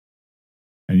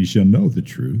and you shall know the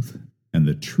truth, and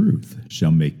the truth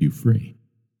shall make you free.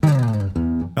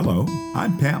 Hello,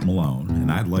 I'm Pat Malone,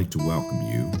 and I'd like to welcome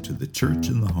you to the Church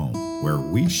in the Home, where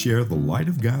we share the light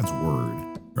of God's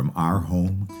Word from our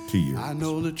home to yours. I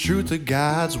know the truth of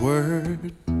God's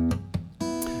Word,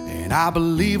 and I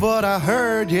believe what I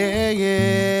heard, yeah.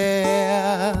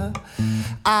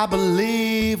 I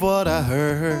believe what I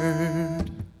heard.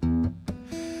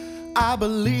 I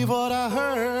believe what I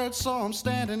heard, so I'm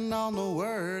standing on the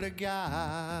Word of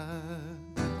God.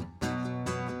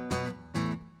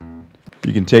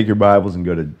 You can take your Bibles and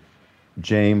go to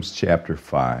James chapter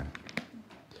 5.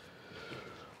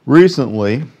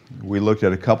 Recently, we looked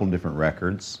at a couple of different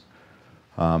records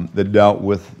that dealt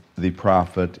with the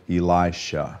prophet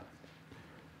Elisha.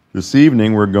 This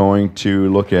evening, we're going to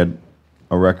look at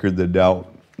a record that dealt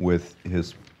with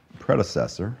his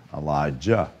predecessor,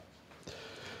 Elijah.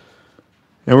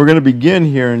 And we're going to begin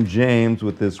here in James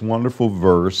with this wonderful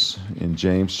verse in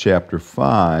James chapter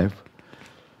 5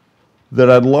 that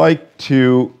I'd like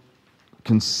to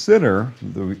consider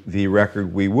the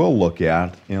record we will look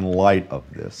at in light of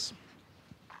this.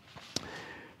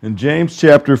 In James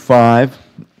chapter 5,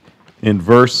 in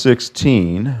verse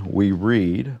 16, we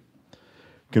read,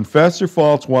 "Confess your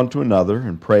faults one to another,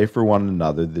 and pray for one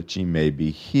another that ye may be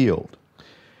healed.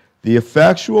 The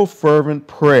effectual fervent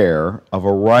prayer of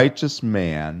a righteous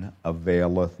man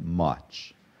availeth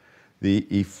much." The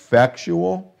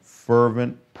effectual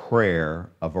fervent prayer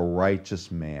of a righteous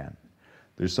man.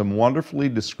 There's some wonderfully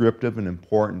descriptive and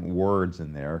important words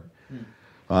in there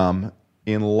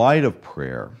in light of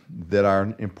prayer that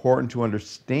are important to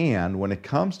understand when it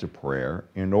comes to prayer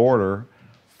in order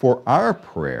for our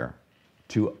prayer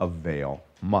to avail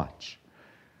much.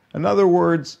 In other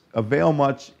words, avail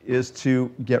much is to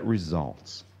get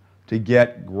results, to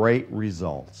get great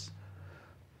results.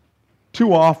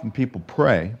 Too often people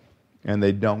pray and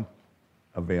they don't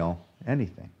avail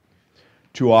anything.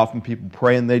 Too often people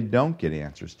pray and they don't get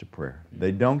answers to prayer.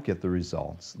 They don't get the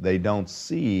results. They don't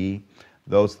see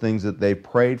those things that they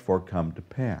prayed for come to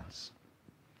pass.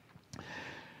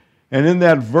 And in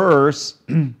that verse,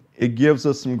 it gives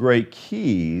us some great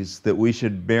keys that we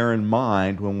should bear in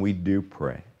mind when we do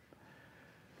pray.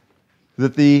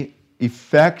 That the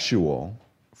effectual,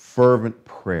 fervent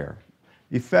prayer.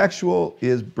 Effectual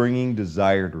is bringing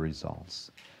desired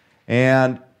results.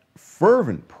 And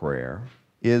fervent prayer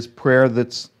is prayer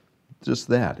that's just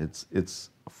that. It's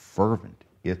fervent.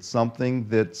 It's something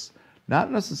that's not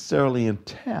necessarily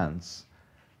intense,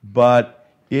 but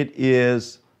it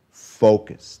is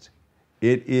focused.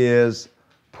 It is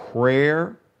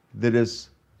prayer that is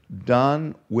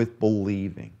done with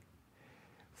believing.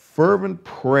 Fervent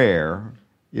prayer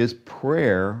is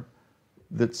prayer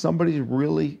that somebody's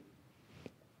really,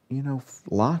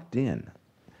 locked in,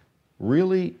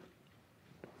 really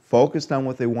focused on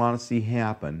what they want to see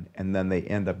happen, and then they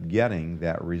end up getting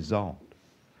that result.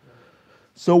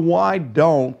 So why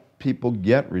don't people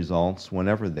get results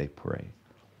whenever they pray?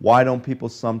 Why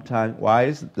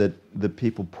is it that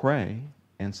people pray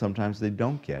and sometimes they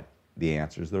don't get the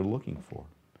answers they're looking for?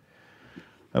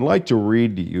 I'd like to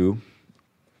read to you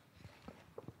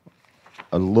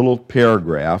a little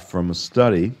paragraph from a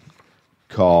study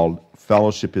called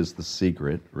 "Fellowship is the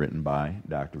Secret," written by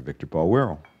Dr. Victor Paul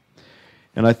Wirrell.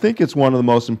 And I think it's one of the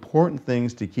most important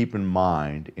things to keep in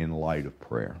mind in light of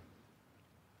prayer.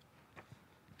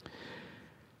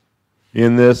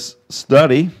 In this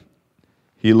study,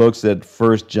 he looks at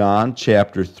 1 John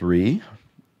chapter 3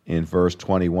 in verse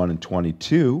 21 and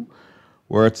 22,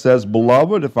 where it says,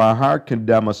 "Beloved, if our heart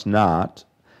condemn us not,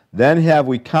 then have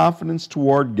we confidence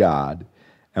toward God,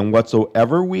 and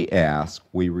whatsoever we ask,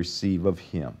 we receive of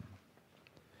him."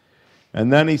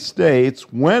 And then he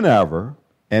states, "Whenever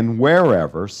and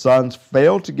wherever sons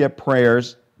fail to get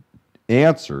prayers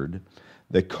answered,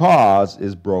 the cause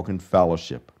is broken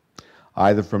fellowship,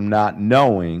 either from not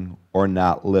knowing or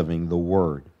not living the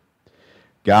word.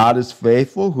 God is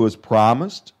faithful who has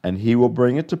promised, and he will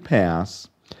bring it to pass.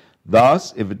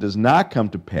 Thus, if it does not come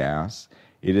to pass,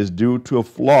 it is due to a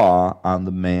flaw on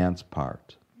the man's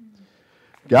part."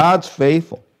 God's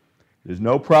faithful. There's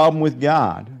no problem with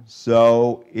God,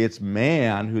 so it's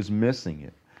man who's missing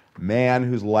it, man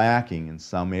who's lacking in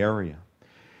some area.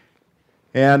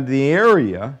 And the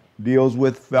area deals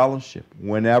with fellowship.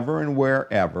 Whenever and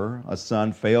wherever a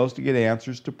son fails to get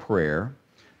answers to prayer,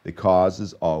 the cause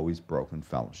is always broken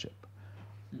fellowship,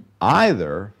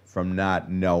 either from not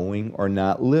knowing or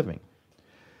not living.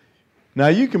 Now,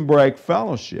 you can break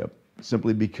fellowship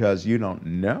simply because you don't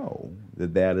know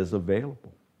that that is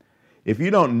available. If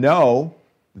you don't know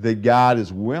that God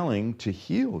is willing to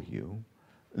heal you,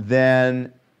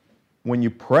 then when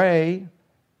you pray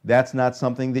that's not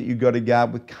something that you go to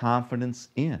God with confidence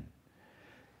in.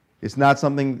 It's not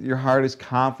something that your heart is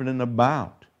confident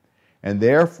about. And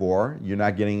therefore, you're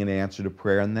not getting an answer to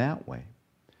prayer in that way.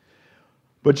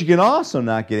 But you can also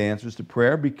not get answers to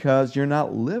prayer because you're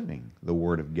not living the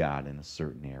Word of God in a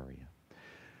certain area.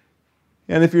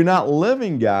 And if you're not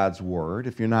living God's Word,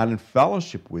 if you're not in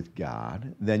fellowship with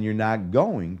God, then you're not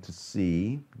going to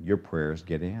see your prayers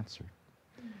get answered.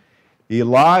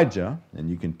 Elijah, and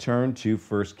you can turn to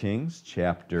 1 Kings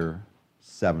chapter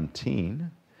 17.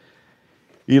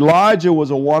 Elijah was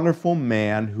a wonderful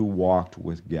man who walked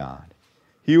with God.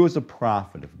 He was a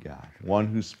prophet of God, one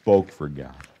who spoke for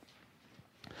God.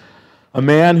 A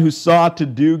man who sought to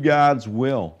do God's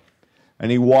will,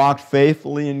 and he walked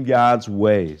faithfully in God's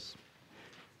ways.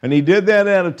 And he did that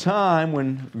at a time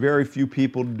when very few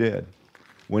people did,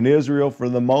 when Israel, for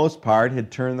the most part,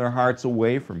 had turned their hearts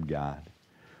away from God.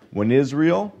 When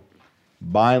Israel,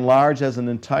 by and large, as an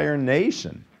entire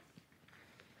nation,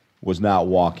 was not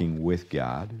walking with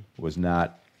God, was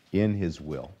not in His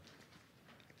will.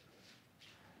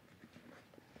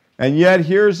 And yet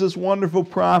here's this wonderful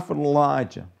prophet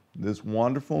Elijah, this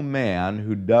wonderful man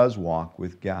who does walk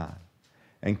with God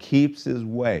and keeps His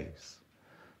ways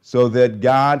so that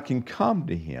God can come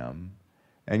to him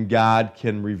and God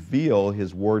can reveal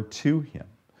His word to him.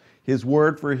 His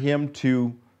word for him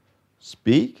to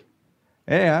speak,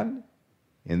 and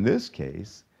in this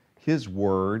case, His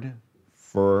word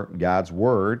for God's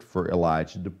word for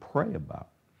Elijah to pray about.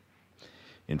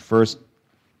 In 1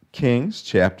 Kings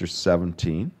chapter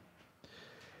 17,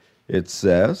 it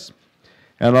says,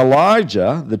 "And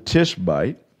Elijah the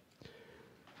Tishbite,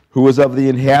 who was of the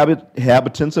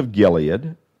inhabitants of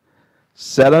Gilead,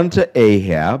 said unto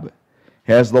Ahab,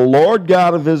 As the Lord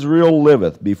God of Israel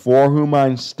liveth, before whom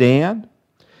I stand,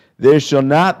 there shall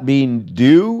not be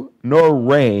dew nor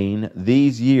rain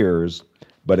these years,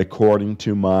 but according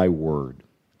to my word."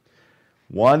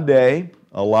 One day,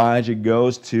 Elijah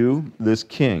goes to this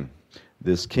king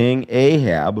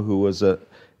Ahab, who was a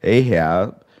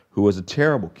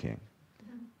terrible king,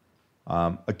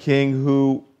 a king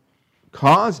who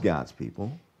caused God's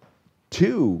people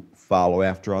to follow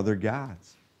after other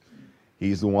gods.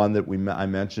 He's the one that I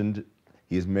mentioned.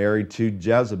 He's married to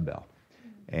Jezebel,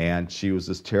 and she was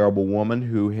this terrible woman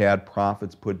who had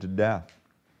prophets put to death.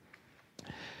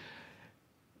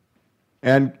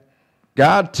 And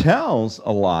God tells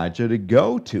Elijah to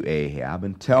go to Ahab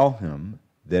and tell him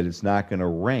that it's not going to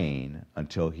rain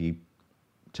until he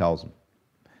tells him.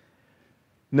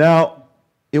 Now,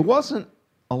 it wasn't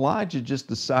Elijah just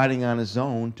deciding on his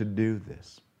own to do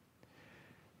this.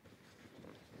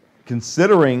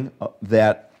 Considering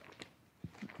that,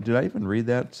 did I even read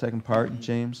that second part in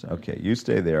James? Okay, you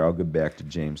stay there. I'll get back to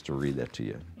James to read that to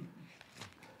you.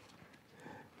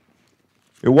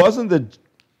 It wasn't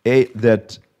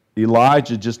that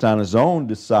Elijah just on his own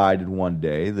decided one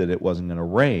day that it wasn't going to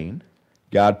rain.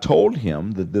 God told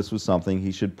him that this was something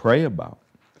he should pray about.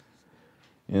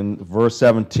 In verse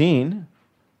 17,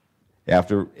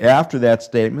 after that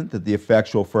statement that the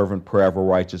effectual fervent prayer of a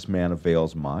righteous man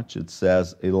avails much, it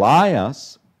says,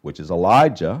 Elias, which is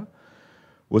Elijah,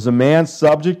 was a man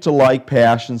subject to like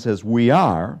passions as we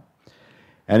are,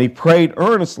 and he prayed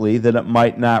earnestly that it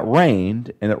might not rain,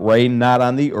 and it rained not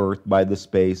on the earth by the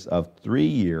space of 3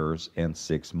 years and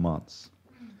 6 months.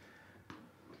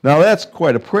 Now that's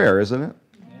quite a prayer, isn't it?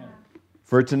 Yeah.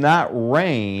 For it to not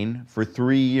rain for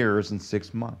 3 years and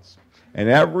 6 months. And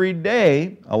every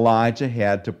day, Elijah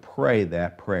had to pray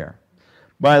that prayer.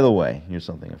 By the way, here's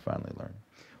something I finally learned.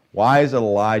 Why is it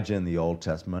Elijah in the Old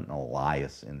Testament and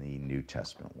Elias in the New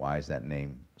Testament? Why is that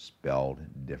name spelled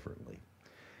differently?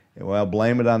 Well,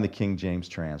 blame it on the King James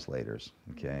translators,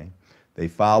 okay? They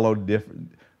followed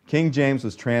different... King James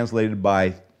was translated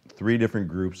by 3 different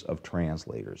groups of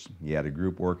translators. You had a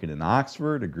group working in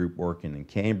Oxford, a group working in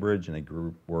Cambridge, and a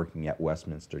group working at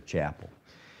Westminster Chapel.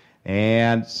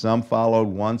 And some followed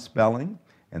one spelling,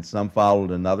 and some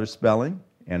followed another spelling,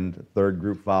 and the third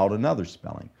group followed another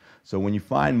spelling. So when you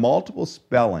find multiple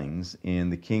spellings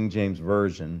in the King James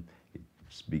Version,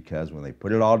 it's because when they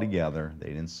put it all together, they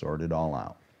didn't sort it all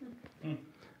out.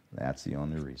 That's the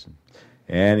only reason.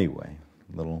 Anyway,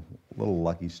 little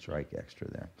lucky strike extra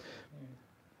there.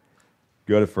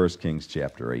 Go to 1 Kings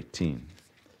chapter 18.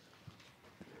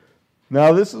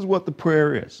 Now this is what the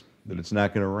prayer is, that it's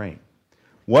not going to rain.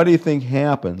 What do you think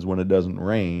happens when it doesn't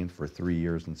rain for 3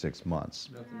 years and 6 months?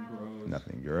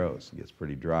 Nothing grows. It gets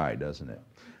pretty dry, doesn't it?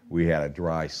 We had a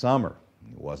dry summer.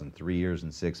 It wasn't 3 years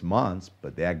and 6 months,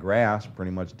 but that grass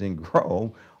pretty much didn't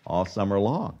grow all summer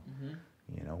long. Mm-hmm.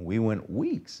 You know, we went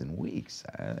weeks and weeks.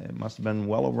 It must have been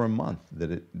well over a month that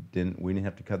we didn't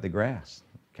have to cut the grass.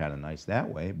 kind of nice that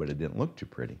way, but it didn't look too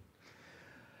pretty.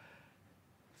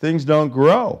 Things don't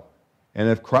grow. And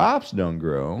if crops don't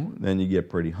grow, then you get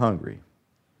pretty hungry.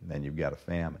 Then you've got a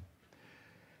famine.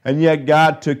 And yet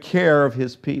God took care of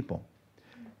his people.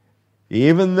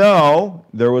 Even though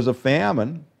there was a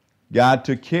famine, God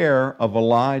took care of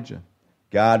Elijah.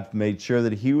 God made sure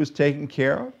that he was taken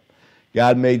care of.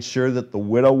 God made sure that the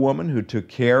widow woman who took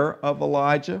care of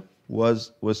Elijah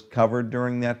was covered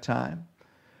during that time.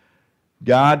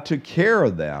 God took care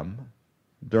of them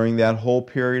during that whole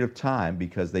period of time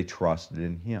because they trusted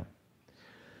in him.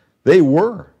 They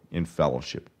were in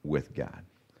fellowship with God.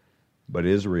 But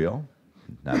Israel,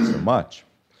 not so much.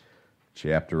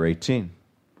 Chapter 18.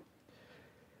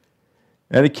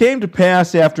 And it came to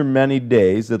pass after many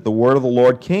days that the word of the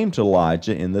Lord came to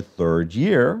Elijah in the 3rd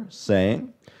year,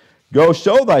 saying, Go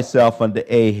show thyself unto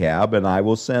Ahab, and I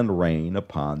will send rain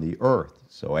upon the earth.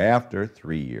 So after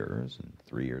 3 years, and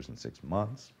 3 years and 6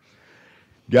 months,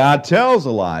 God tells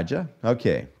Elijah,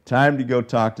 okay, time to go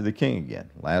talk to the king again.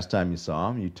 Last time you saw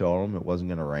him, you told him it wasn't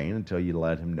going to rain until you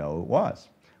let him know it was.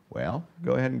 Well,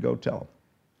 go ahead and go tell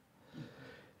him.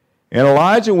 And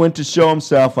Elijah went to show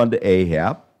himself unto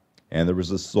Ahab, and there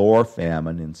was a sore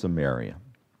famine in Samaria.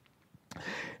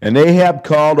 And Ahab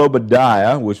called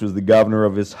Obadiah, which was the governor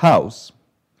of his house.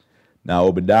 Now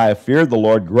Obadiah feared the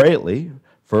Lord greatly,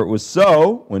 for it was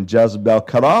so, when Jezebel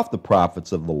cut off the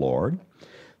prophets of the Lord,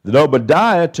 that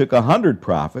Obadiah took 100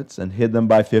 prophets and hid them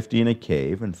by 50 in a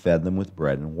cave and fed them with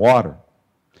bread and water.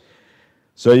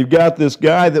 So you've got this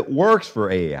guy that works for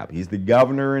Ahab. He's the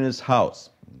governor in his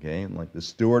house, okay, like the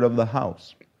steward of the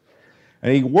house.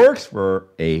 And he works for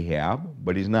Ahab,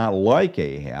 but he's not like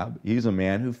Ahab. He's a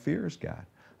man who fears God,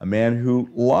 a man who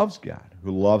loves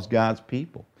God's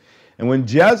people. And when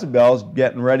Jezebel's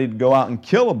getting ready to go out and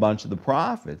kill a bunch of the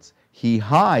prophets, he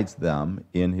hides them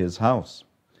in his house.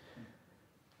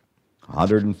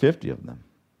 150 of them.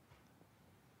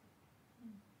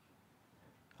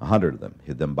 100 of them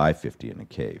hid them by 50 in a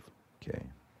cave. Okay.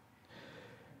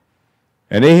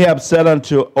 And Ahab said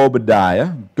unto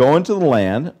Obadiah, Go into the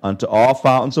land, unto all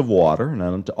fountains of water, and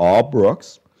unto all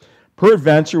brooks.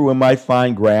 Peradventure we might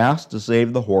find grass to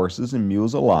save the horses and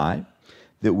mules alive,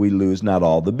 that we lose not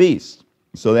all the beasts.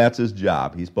 So that's his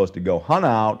job. He's supposed to go hunt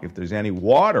out if there's any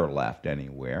water left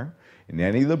anywhere in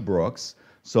any of the brooks,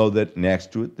 so that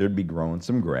next to it there'd be growing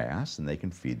some grass, and they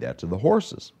can feed that to the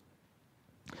horses.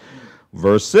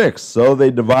 Verse 6, So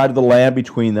they divided the land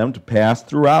between them to pass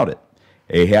throughout it.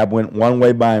 Ahab went one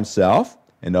way by himself,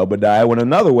 and Obadiah went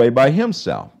another way by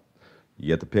himself. You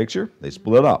get the picture? They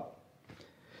split up.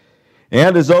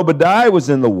 And as Obadiah was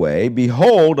in the way,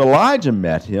 behold, Elijah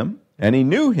met him, and he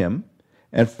knew him,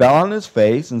 and fell on his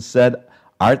face, and said,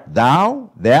 Art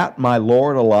thou that my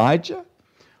lord Elijah?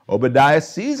 Obadiah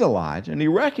sees Elijah, and he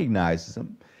recognizes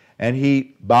him, and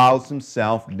he bows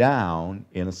himself down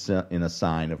in a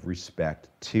sign of respect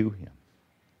to him.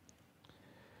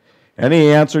 And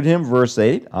he answered him, verse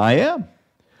 8, I am.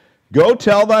 Go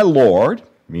tell thy Lord,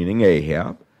 meaning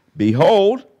Ahab,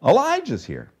 behold, Elijah's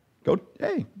here. Go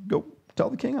tell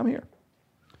the king I'm here.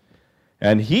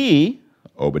 And he,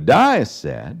 Obadiah,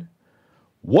 said,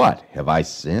 What, have I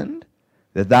sinned,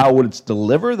 that thou wouldst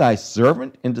deliver thy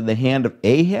servant into the hand of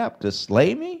Ahab to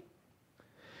slay me?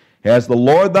 As the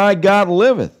Lord thy God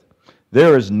liveth,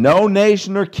 there is no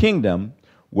nation or kingdom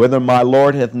whither my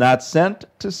Lord hath not sent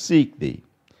to seek thee.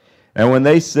 And when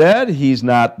they said, He's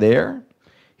not there,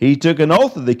 he took an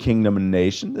oath of the kingdom and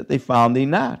nation that they found thee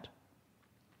not.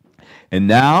 And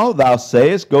now thou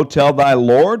sayest, Go tell thy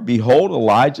Lord, behold,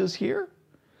 Elijah's here.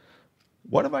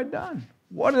 What have I done?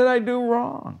 What did I do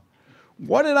wrong?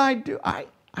 What did I do? I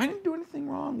didn't do anything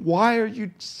wrong. Why are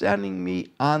you sending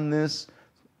me on this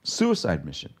suicide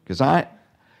mission? Because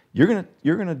you're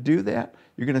gonna do that.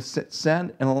 You're gonna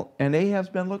send, and Ahab's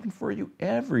been looking for you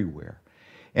everywhere.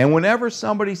 And whenever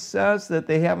somebody says that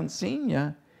they haven't seen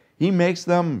you, he makes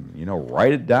them,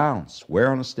 write it down, swear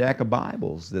on a stack of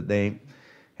Bibles that they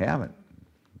haven't.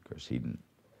 Of course, he didn't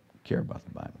care about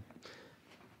the Bible.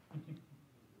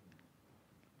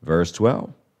 Verse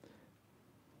 12.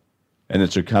 And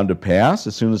it shall come to pass,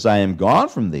 as soon as I am gone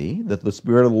from thee, that the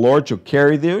Spirit of the Lord shall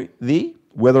carry thee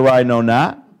whither I know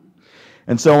not.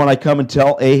 And so when I come and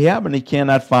tell Ahab, and he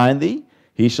cannot find thee,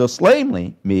 he shall slay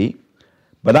me.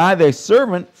 But I, thy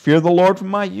servant, fear the Lord from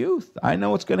my youth. I know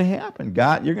what's going to happen.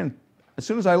 God, as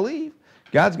soon as I leave,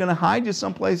 God's going to hide you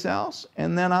someplace else,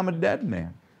 and then I'm a dead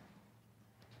man.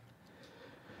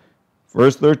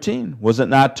 Verse 13, Was it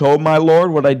not told my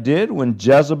Lord what I did when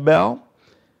Jezebel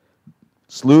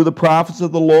slew the prophets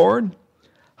of the Lord?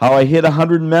 How I hid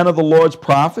 100 men of the Lord's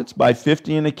prophets by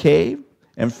 50 in a cave,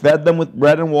 and fed them with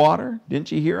bread and water?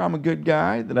 Didn't you hear I'm a good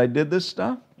guy, that I did this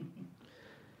stuff?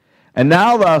 And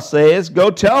now thou sayest, Go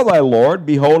tell thy Lord,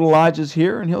 behold, Elijah's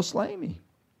here, and he'll slay me.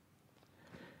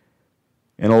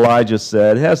 And Elijah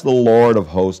said, As the Lord of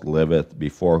hosts liveth,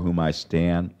 before whom I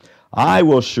stand, I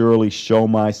will surely show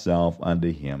myself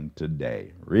unto him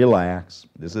today. Relax.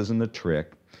 This isn't a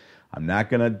trick. I'm not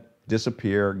going to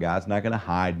disappear. God's not going to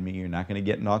hide me. You're not going to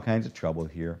get in all kinds of trouble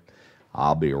here.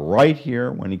 I'll be right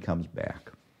here when he comes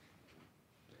back.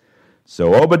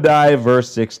 So Obadiah,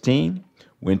 verse 16,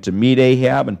 went to meet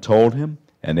Ahab and told him,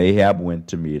 and Ahab went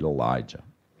to meet Elijah.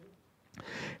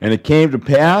 And it came to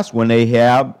pass, when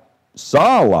Ahab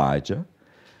saw Elijah,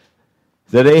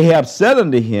 that Ahab said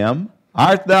unto him,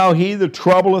 Art thou he that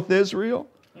troubleth Israel?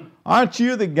 Aren't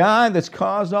you the guy that's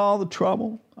caused all the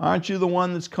trouble? Aren't you the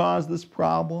one that's caused this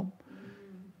problem?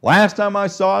 Last time I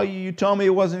saw you, you told me it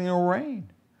wasn't going to rain.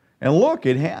 And look,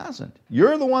 it hasn't.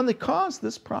 You're the one that caused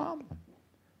this problem.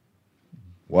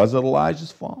 Was it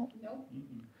Elijah's fault? Nope.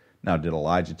 Now, did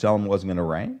Elijah tell him it wasn't going to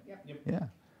rain? Yep. Yeah.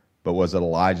 But was it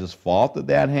Elijah's fault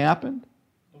that happened?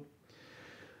 Nope.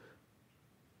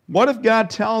 What if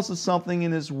God tells us something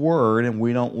in his word and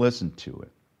we don't listen to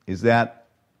it? Is that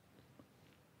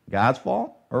God's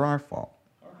fault or our fault?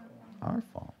 Our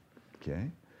fault. Okay.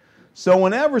 So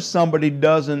whenever somebody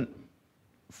doesn't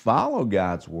follow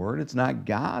God's word, it's not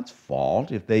God's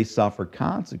fault if they suffer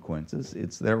consequences.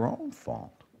 It's their own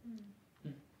fault.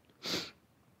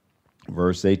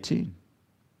 Verse 18.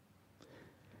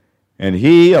 And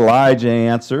he, Elijah,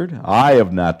 answered, I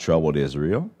have not troubled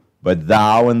Israel, but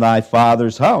thou and thy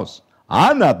father's house.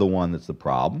 I'm not the one that's the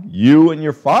problem. You and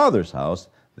your father's house,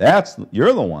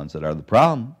 you're the ones that are the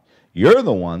problem. You're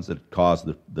the ones that caused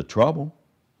the trouble.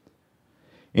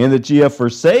 In that ye have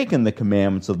forsaken the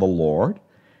commandments of the Lord,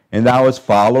 and thou hast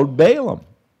followed Balaam.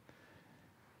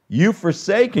 You've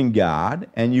forsaken God,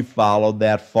 and you followed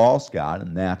that false god,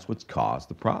 and that's what's caused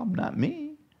the problem. Not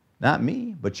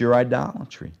me, but your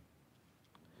idolatry.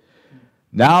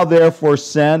 Now therefore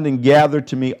send and gather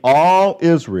to me all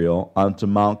Israel unto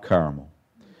Mount Carmel.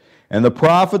 And the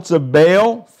prophets of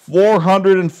Baal,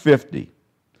 450.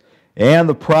 And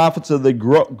the prophets of the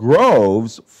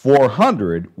groves,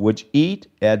 400, which eat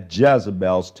at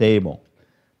Jezebel's table.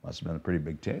 Must have been a pretty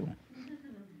big table.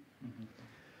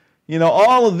 You know,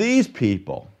 all of these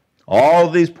people, all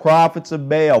of these prophets of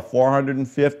Baal,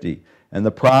 450, and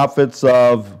the prophets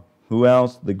of, who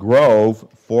else? The grove,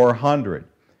 400.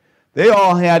 They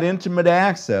all had intimate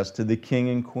access to the king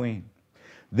and queen.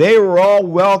 They were all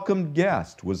welcome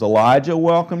guests. Was Elijah a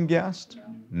welcome guest?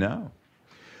 No.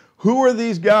 Who are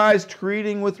these guys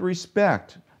treating with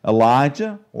respect?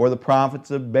 Elijah or the prophets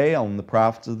of Baal and the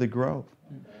prophets of the grove?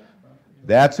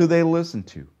 That's who they listened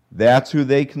to. That's who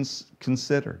they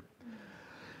considered.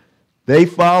 They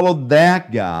followed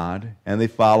that God, and they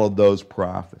followed those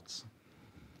prophets.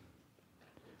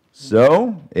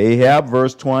 So Ahab,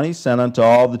 verse 20, sent unto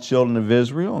all the children of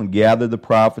Israel and gathered the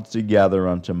prophets together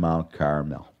unto Mount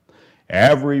Carmel.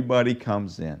 Everybody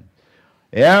comes in.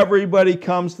 Everybody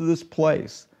comes to this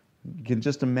place. You can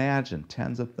just imagine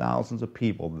tens of thousands of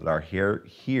people that are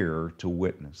here to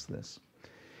witness this.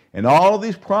 And all of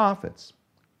these prophets,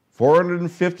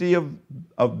 450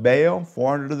 of Baal,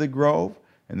 400 of the grove,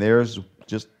 and there's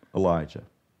just Elijah.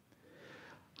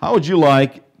 How would you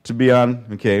like to be on,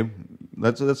 okay,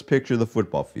 let's picture the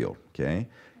football field, okay?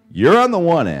 You're on the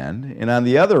one end, and on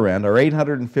the other end are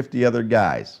 850 other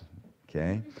guys,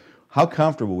 okay? How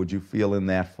comfortable would you feel in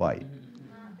that fight?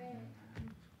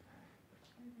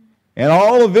 And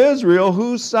all of Israel,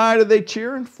 whose side are they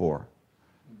cheering for?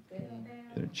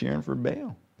 They're cheering for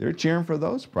Baal. They're cheering for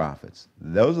those prophets.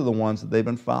 Those are the ones that they've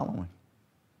been following.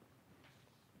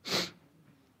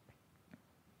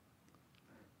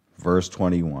 Verse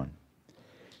 21.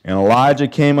 And Elijah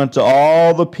came unto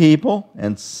all the people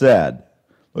and said,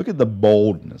 look at the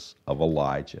boldness of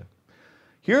Elijah.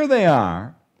 Here they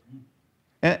are.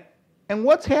 And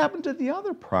what's happened to the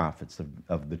other prophets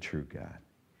of the true God?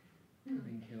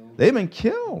 They've been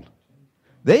killed.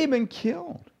 They've been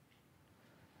killed.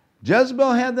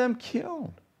 Jezebel had them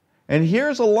killed. And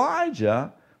here's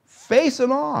Elijah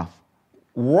facing off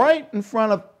right in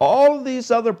front of all of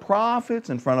these other prophets,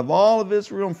 in front of all of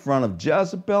Israel, in front of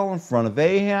Jezebel, in front of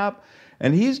Ahab.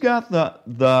 And he's got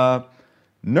the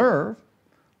nerve,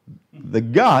 the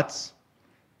guts,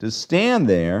 to stand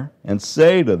there and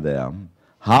say to them,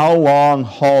 how long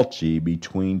halt ye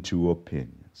between two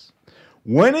opinions?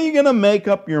 When are you going to make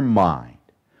up your mind?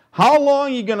 How long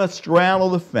are you going to straddle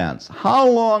the fence? How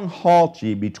long halt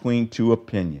ye between two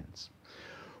opinions?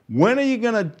 When are you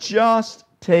going to just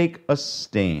take a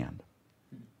stand?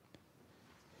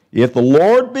 If the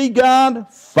Lord be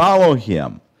God, follow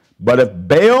him. But if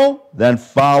Baal, then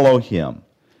follow him.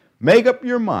 Make up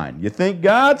your mind. You think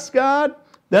God's God?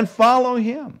 Then follow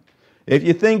him. If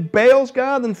you think Baal's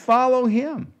God, then follow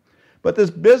him. But this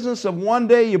business of one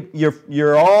day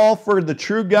you're all for the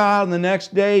true God and the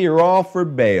next day you're all for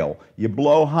Baal. You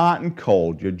blow hot and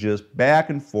cold. You're just back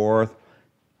and forth,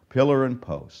 pillar and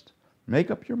post. Make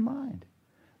up your mind.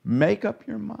 Make up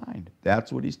your mind.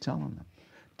 That's what he's telling them.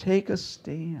 Take a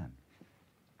stand.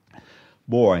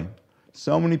 Boy,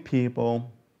 so many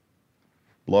people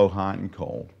blow hot and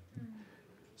cold.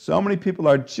 So many people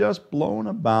are just blown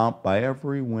about by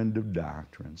every wind of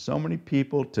doctrine. So many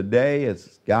people, today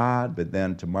it's God, but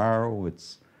then tomorrow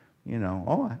it's,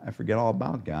 oh, I forget all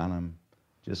about God. I'm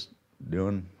just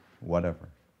doing whatever.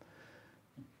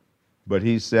 But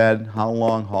he said, how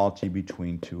long halt ye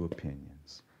between two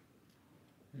opinions?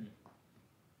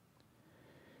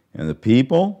 And the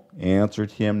people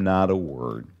answered him not a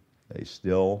word. They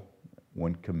still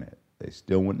wouldn't commit. They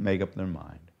still wouldn't make up their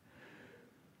mind.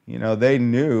 They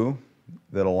knew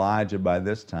that Elijah by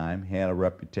this time had a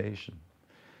reputation.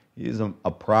 He's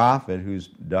a prophet who's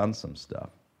done some stuff.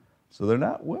 So they're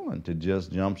not willing to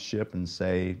just jump ship and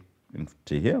say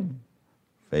to him,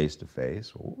 face to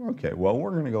face, okay, well,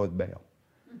 we're going to go with Baal.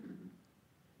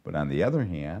 But on the other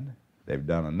hand, they've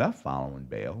done enough following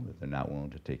Baal that they're not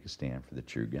willing to take a stand for the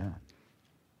true God.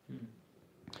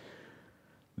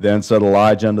 Then said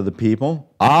Elijah unto the people,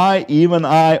 I, even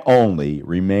I only,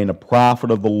 remain a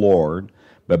prophet of the Lord,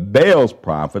 but Baal's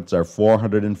prophets are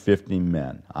 450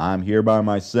 men. I'm here by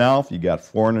myself. You got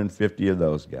 450 of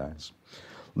those guys.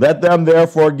 Let them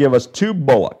therefore give us 2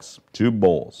 bullocks, 2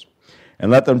 bulls,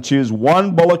 and let them choose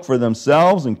 1 bullock for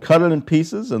themselves and cut it in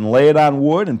pieces and lay it on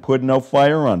wood and put no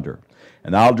fire under.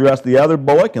 And I'll dress the other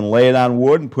bullock and lay it on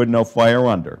wood and put no fire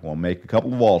under. We'll make a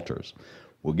couple of altars.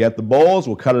 We'll get the bulls,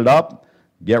 we'll cut it up,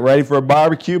 get ready for a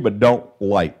barbecue, but don't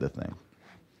light the thing.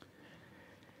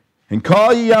 And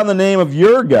call ye on the name of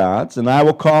your gods, and I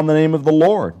will call on the name of the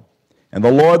Lord. And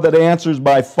the Lord that answers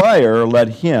by fire, let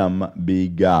him be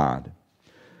God.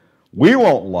 We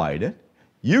won't light it.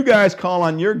 You guys call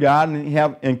on your God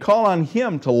and call on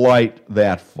him to light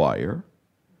that fire.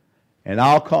 And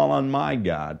I'll call on my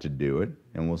God to do it,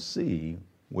 and we'll see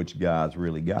which God's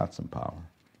really got some power.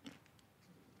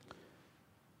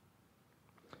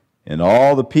 And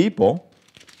all the people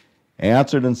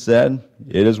answered and said,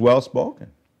 it is well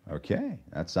spoken. Okay,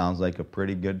 that sounds like a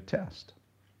pretty good test.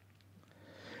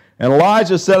 And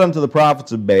Elijah said unto the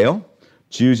prophets of Baal,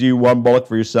 choose you 1 bullock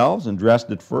for yourselves, and dress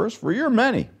it first, for you're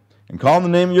many, and call on the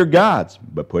name of your gods,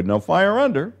 but put no fire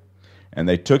under. And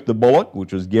they took the bullock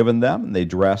which was given them, and they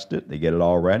dressed it, they get it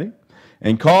all ready,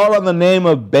 and called on the name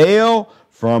of Baal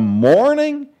from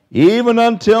morning even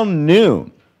until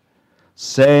noon,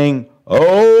 saying,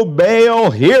 O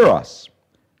Baal, hear us.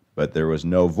 But there was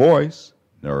no voice,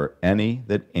 nor any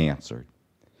that answered.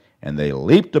 And they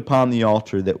leaped upon the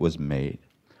altar that was made.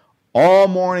 All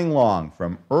morning long,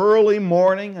 from early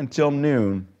morning until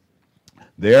noon,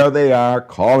 there they are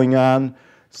calling on,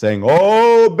 saying,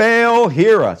 O Baal,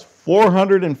 hear us.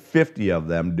 450 of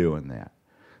them doing that,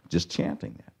 just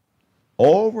chanting that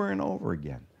over and over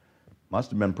again. Must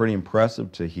have been pretty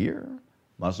impressive to hear.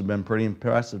 Must have been pretty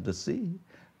impressive to see.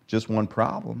 Just one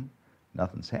problem,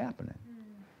 nothing's happening.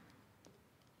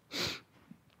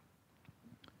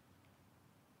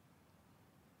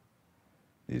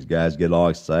 These guys get all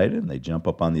excited, and they jump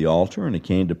up on the altar, and it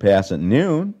came to pass at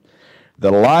noon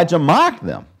that Elijah mocked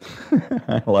them.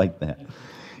 I like that.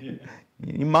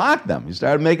 He mocked them. He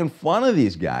started making fun of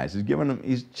these guys.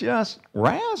 He's just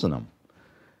razzing them.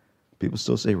 People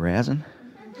still say razzing?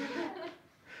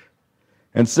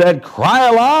 And said, cry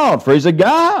aloud, for he's a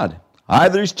god.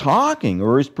 Either he's talking,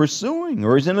 or he's pursuing,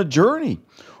 or he's in a journey,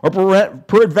 or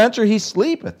peradventure he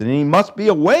sleepeth, and he must be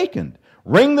awakened.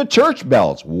 Ring the church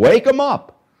bells, wake him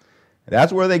up.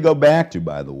 That's where they go back to,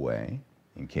 by the way,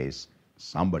 in case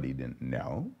somebody didn't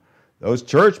know. Those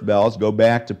church bells go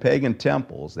back to pagan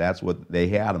temples. That's what they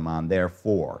had them on there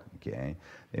for, okay?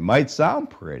 They might sound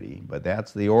pretty, but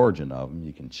that's the origin of them.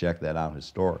 You can check that out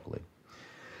historically.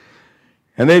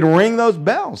 And they'd ring those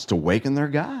bells to waken their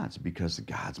gods because the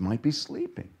gods might be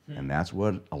sleeping. And that's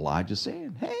what Elijah's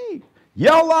saying. Hey,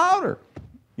 yell louder.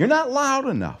 You're not loud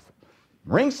enough.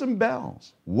 Ring some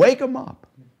bells. Wake them up.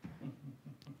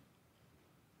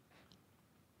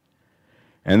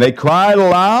 And they cried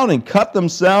aloud and cut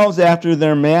themselves after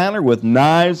their manner with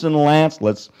knives and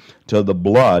lancelets till the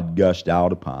blood gushed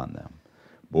out upon them.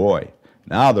 Boy,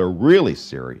 now they're really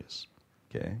serious.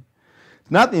 Okay?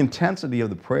 It's not the intensity of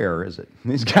the prayer, is it?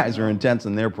 These guys are intense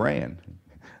in their praying.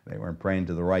 They weren't praying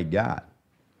to the right God.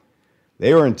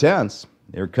 They were intense.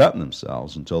 They were cutting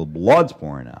themselves until the blood's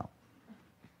pouring out.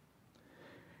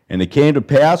 And it came to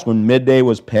pass when midday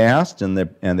was past, and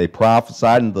they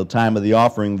prophesied until the time of the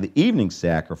offering of the evening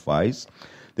sacrifice,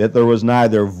 that there was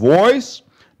neither voice,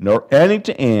 nor any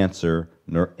to answer,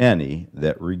 nor any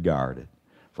that regarded.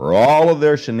 For all of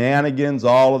their shenanigans,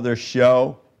 all of their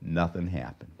show, nothing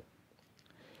happened.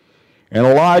 And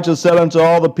Elijah said unto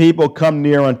all the people, Come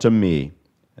near unto me.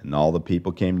 And all the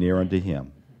people came near unto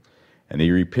him. And he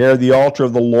repaired the altar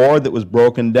of the Lord that was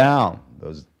broken down.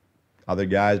 Those other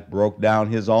guys broke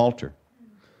down his altar.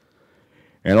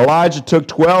 And Elijah took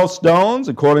 12 stones,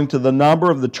 according to the number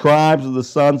of the tribes of the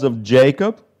sons of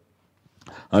Jacob,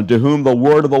 unto whom the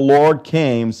word of the Lord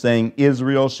came, saying,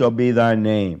 Israel shall be thy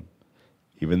name.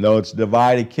 Even though it's a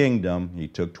divided kingdom, he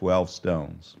took 12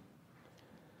 stones.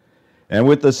 And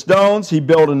with the stones he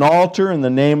built an altar in the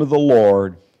name of the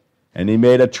Lord, and he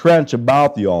made a trench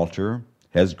about the altar,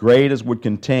 as great as would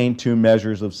contain 2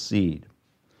 measures of seed.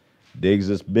 Digs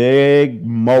this big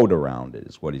moat around it,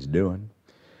 is what he's doing.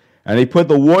 And he put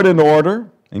the wood in order,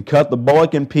 and cut the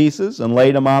bullock in pieces, and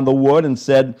laid them on the wood, and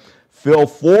said, Fill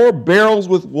 4 barrels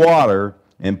with water,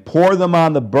 and pour them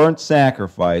on the burnt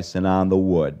sacrifice and on the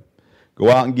wood. Go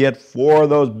out and get 4 of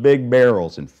those big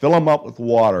barrels, and fill them up with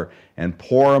water, and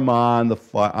pour them on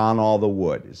all the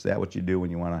wood. Is that what you do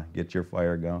when you want to get your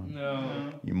fire going?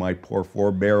 No. You might pour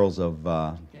 4 barrels of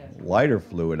lighter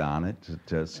fluid on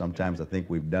it. Sometimes I think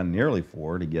we've done nearly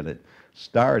 4 to get it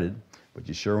started, but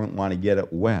you sure wouldn't want to get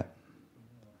it wet.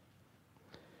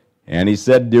 And he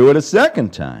said, do it a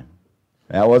second time.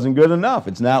 That wasn't good enough.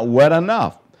 It's not wet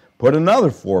enough. Put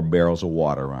another 4 barrels of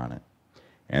water on it.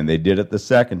 And they did it the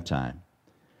second time.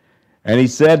 And he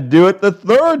said, do it the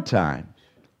third time.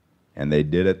 And they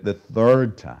did it the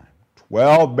third time.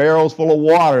 12 barrels full of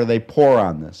water they pour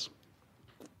on this.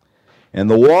 And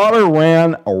the water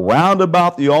ran around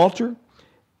about the altar,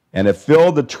 and it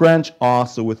filled the trench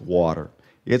also with water.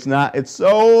 It's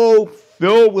so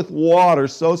filled with water,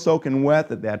 so soaking wet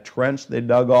that trench they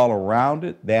dug all around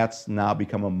it, that's now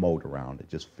become a moat around it,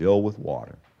 just filled with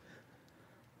water.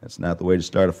 That's not the way to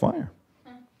start a fire.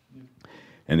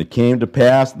 And it came to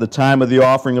pass at the time of the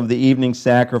offering of the evening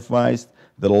sacrifice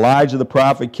that Elijah the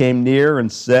prophet came near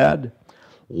and said,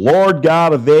 Lord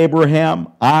God of Abraham,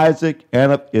 Isaac,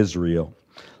 and of Israel,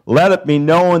 let it be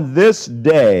known this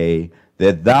day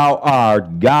that thou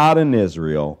art God in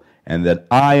Israel, and that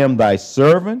I am thy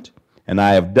servant, and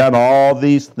I have done all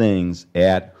these things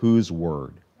at whose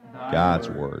word? God's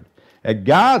word. At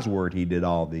God's word he did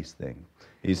all these things.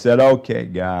 He said, okay,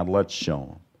 God, let's show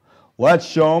them. Let's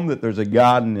show them that there's a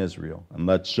God in Israel, and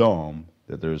let's show them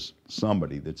that there's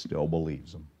somebody that still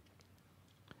believes them.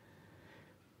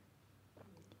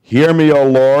 Hear me, O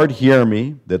Lord, hear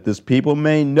me, that this people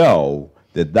may know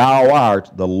that thou art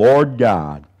the Lord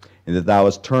God, and that thou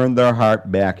hast turned their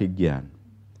heart back again.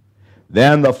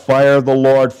 Then the fire of the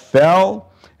Lord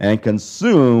fell and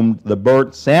consumed the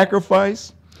burnt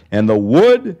sacrifice, and the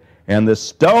wood, and the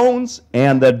stones,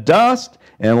 and the dust,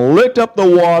 and licked up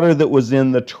the water that was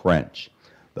in the trench.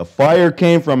 The fire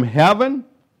came from heaven.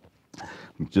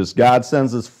 Just God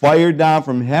sends this fire down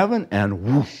from heaven, and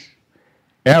whoosh,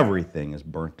 everything is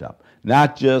burnt up.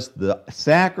 Not just the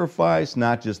sacrifice,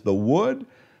 not just the wood,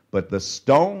 but the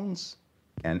stones,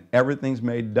 and everything's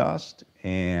made dust,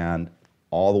 and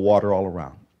all the water all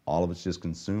around. All of it's just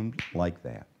consumed like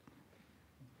that.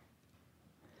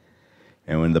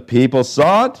 And when the people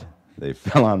saw it, they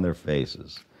fell on their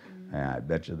faces. I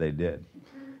bet you they did.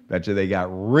 Bet you they got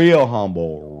real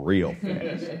humble real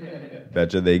fast.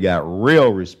 Bet you they got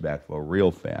real respectful real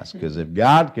fast. Because if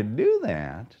God could do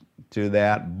that to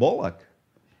that bullock,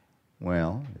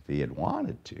 well, if he had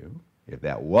wanted to, if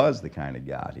that was the kind of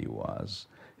God he was,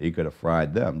 he could have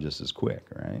fried them just as quick,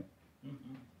 right?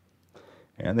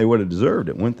 And they would have deserved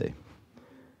it, wouldn't they?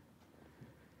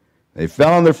 They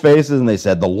fell on their faces and they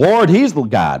said, the Lord, he's the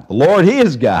God. The Lord, he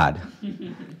is God.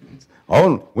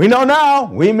 Oh, we know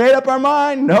now. We made up our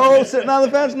mind. No, sitting on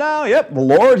the fence now. Yep, the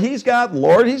Lord, he's God. The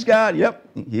Lord, he's God. Yep,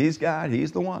 he's God.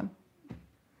 He's the one.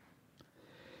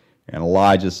 And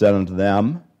Elijah said unto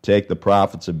them, take the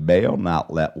prophets of Baal,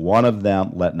 let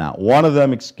not one of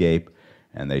them escape.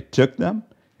 And they took them,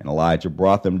 and Elijah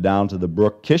brought them down to the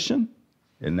brook Kishon.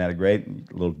 Isn't that a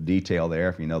great little detail there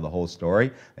if you know the whole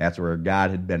story? That's where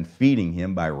God had been feeding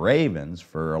him by ravens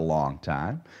for a long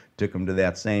time. Took him to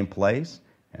that same place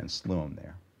and slew him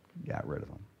there. Got rid of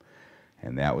him.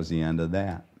 And that was the end of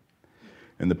that.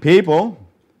 And the people,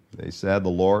 they said, the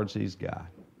Lord's, he's God.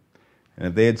 And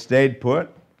if they had stayed put,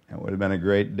 it would have been a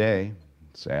great day.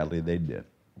 Sadly, they did.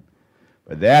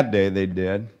 But that day they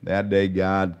did. That day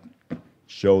God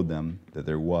showed them that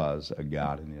there was a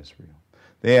God in Israel.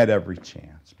 They had every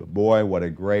chance. But boy, what a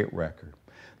great record.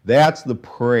 That's the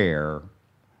prayer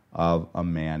of a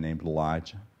man named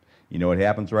Elijah. You know what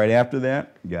happens right after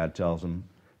that? God tells him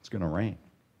it's going to rain.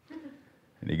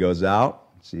 And he goes out,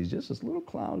 sees just this little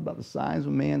cloud about the size of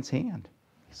a man's hand.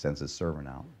 He sends his servant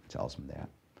out, tells him that.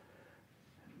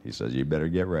 He says, you better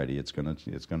get ready. It's going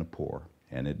to pour.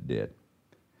 And it did.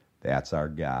 That's our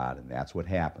God, and that's what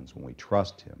happens when we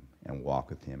trust him and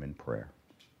walk with him in prayer.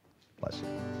 Bless you.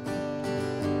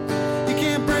 You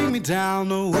can't bring me down,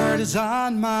 the word is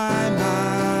on my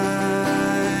mind.